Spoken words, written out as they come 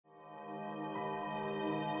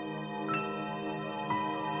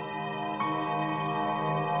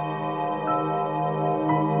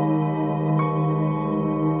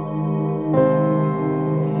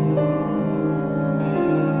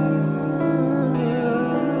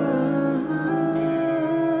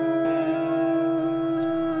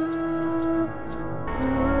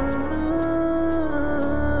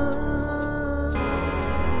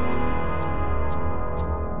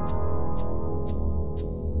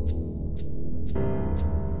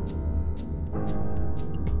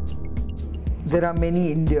there are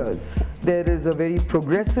many Indias. There is a very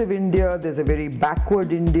progressive India, there's a very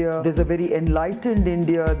backward India, there's a very enlightened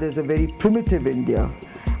India, there's a very primitive India.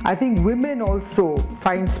 I think women also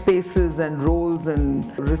find spaces and roles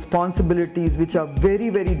and responsibilities which are very,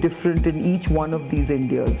 very different in each one of these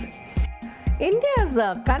Indias. India is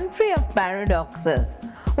a country of paradoxes.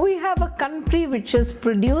 We have a country which has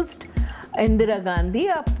produced Indira Gandhi,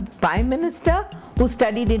 a Prime Minister who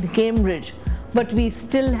studied in Cambridge, but we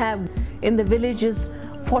still have in the villages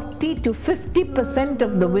 40 to 50%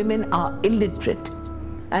 of the women are illiterate,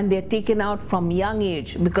 and they are taken out from young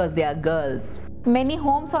age because they are girls. Many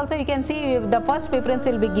homes also you can see the first preference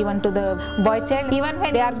will be given to the boy child. Even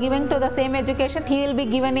when they are giving to the same education, he will be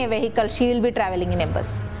given a vehicle, she will be traveling in a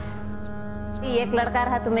bus. एक लड़का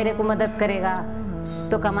रहा तो मेरे को मदद करेगा,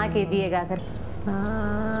 तो कमा के दिएगा कर।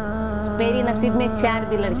 मेरी नसीब में 4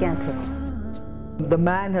 भी लड़कियां थे। The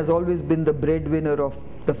man has always been the breadwinner of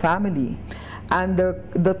the family, and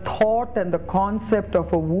the thought and the concept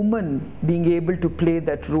of a woman being able to play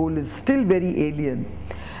that role is still very alien.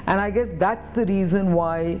 And I guess that's the reason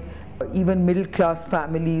why even middle class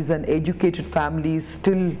families and educated families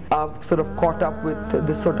still are sort of caught up with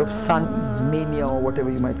this sort of son mania or whatever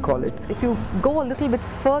you might call it. If you go a little bit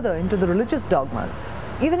further into the religious dogmas,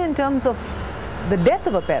 even in terms of the death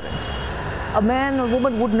of a parent, a man or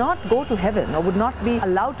woman would not go to heaven or would not be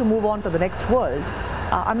allowed to move on to the next world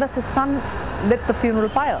unless his son lit the funeral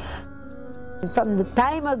pyre. From the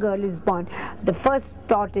time a girl is born, the first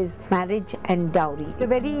thought is marriage and dowry. The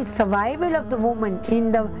very survival of the woman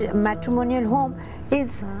in the matrimonial home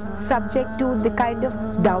is subject to the kind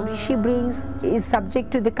of dowry she brings, is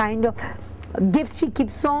subject to the kind of gifts she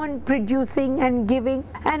keeps on producing and giving,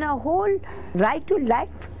 and her whole right to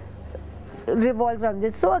life revolves around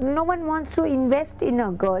this. So no one wants to invest in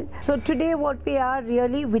a girl. So today what we are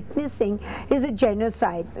really witnessing is a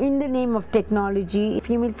genocide. In the name of technology,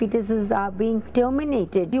 female fetuses are being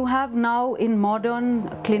terminated. You have now in modern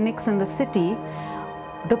clinics in the city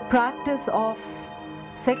the practice of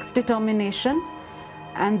sex determination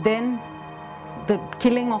and then the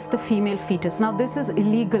killing of the female fetus. Now this is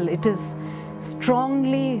illegal. It is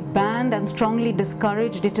strongly banned and strongly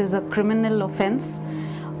discouraged. It is a criminal offense.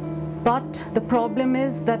 But the problem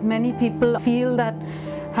is that many people feel that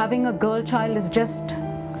having a girl child is just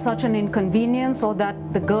such an inconvenience, or that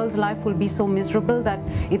the girl's life will be so miserable that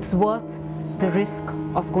it's worth the risk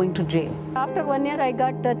of going to jail. After 1 year I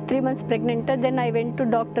got 3 months pregnant, then I went to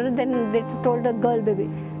doctor, then they told a girl baby.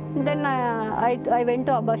 Then I went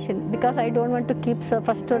to abortion because I don't want to keep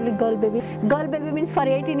first only girl baby. Girl baby means for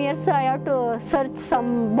 18 years I have to search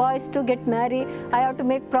some boys to get married. I have to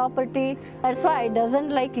make property. That's why I doesn't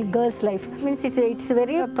like girl's life. Means it's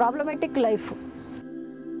very problematic life.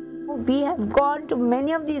 We have gone to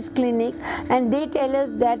many of these clinics and they tell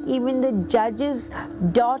us that even the judges'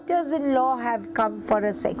 daughters-in-law have come for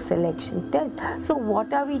a sex selection test. So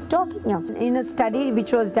what are we talking of? In a study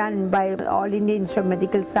which was done by All India Institute of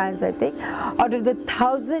Medical Science, I think, out of the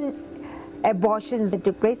 1,000 abortions that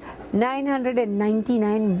took place,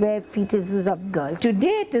 999 were fetuses of girls.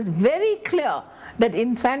 Today it is very clear that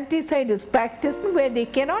infanticide is practiced where they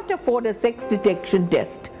cannot afford a sex detection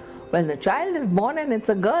test. When the child is born and it's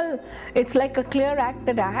a girl, it's like a clear act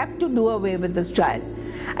that I have to do away with this child.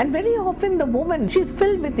 And very often the woman, she's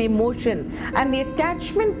filled with emotion and the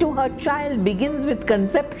attachment to her child begins with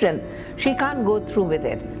conception. She can't go through with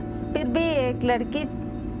it. फिर भी एक लड़की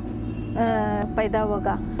पैदा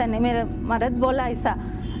होगा, तने मेरे मर्द बोला ऐसा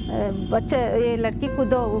बच्चे ये लड़की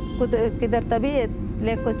कूद किधर तभी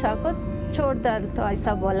ले को चाको छोड़ डाल, तो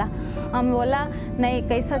ऐसा बोला। हम बोला नहीं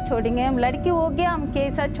कैसा छोड़ेंगे, हम लड़की हो गया हम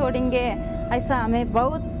कैसा छोड़ेंगे, ऐसा हमें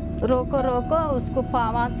बहुत रोको उसको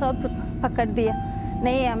पावा सब पकड़ दिया,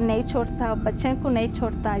 नहीं हम नहीं छोड़ता, बच्चे को नहीं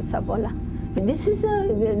छोड़ता, ऐसा बोला। This is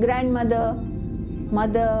a grandmother,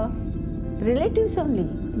 mother, relatives only.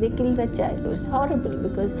 They kill the child. It's horrible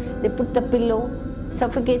because they put the pillow,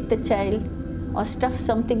 suffocate the child, or stuff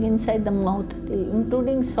something inside the mouth,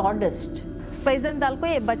 including sawdust. Pigeon डाल को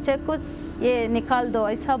ये बच्चे को ये निकाल दो,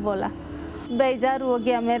 ऐसा बोला। बेजार हो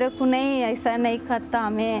गया, मेरे को नहीं ऐसा नहीं करता,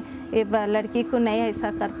 हमें ये लड़की को नहीं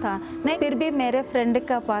ऐसा करता नहीं। फिर भी मेरे फ्रेंड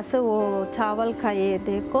का पास वो चावल खाए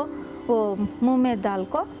देखो, वो मुंह में डाल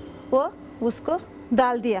को वो उसको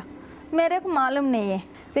डाल दिया, मेरे को मालूम नहीं है।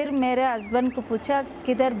 फिर मेरे हस्बैंड को पूछा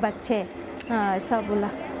किधर बच्चे, ऐसा बोला,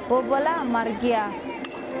 वो बोला मर गया।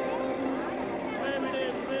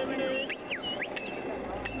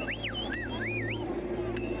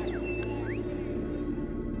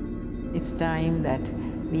 It's time that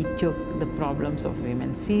we took the problems of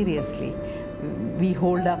women seriously. We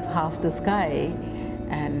hold up half the sky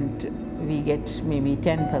and we get maybe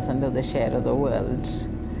 10% of the share of the world.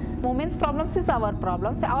 Women's problems is our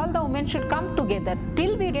problems. All the women should come together.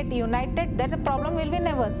 Till we get united, that the problem will be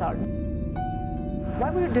never solved. Why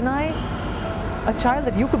would you deny a child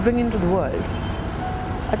that you could bring into the world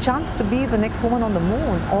a chance to be the next woman on the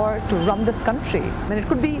moon or to run this country? I mean, it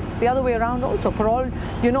could be the other way around also. For all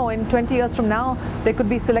you know, in 20 years from now, there could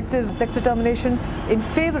be selective sex determination in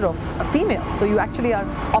favor of a female. So you actually are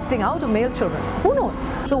opting out of male children. Who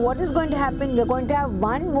knows? So what is going to happen? We're going to have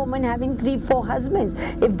one woman having 3-4 husbands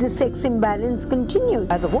if this sex imbalance continues.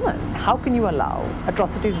 As a woman, how can you allow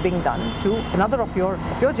atrocities being done to another of your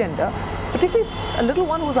gender, particularly a little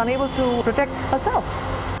one who's unable to protect herself?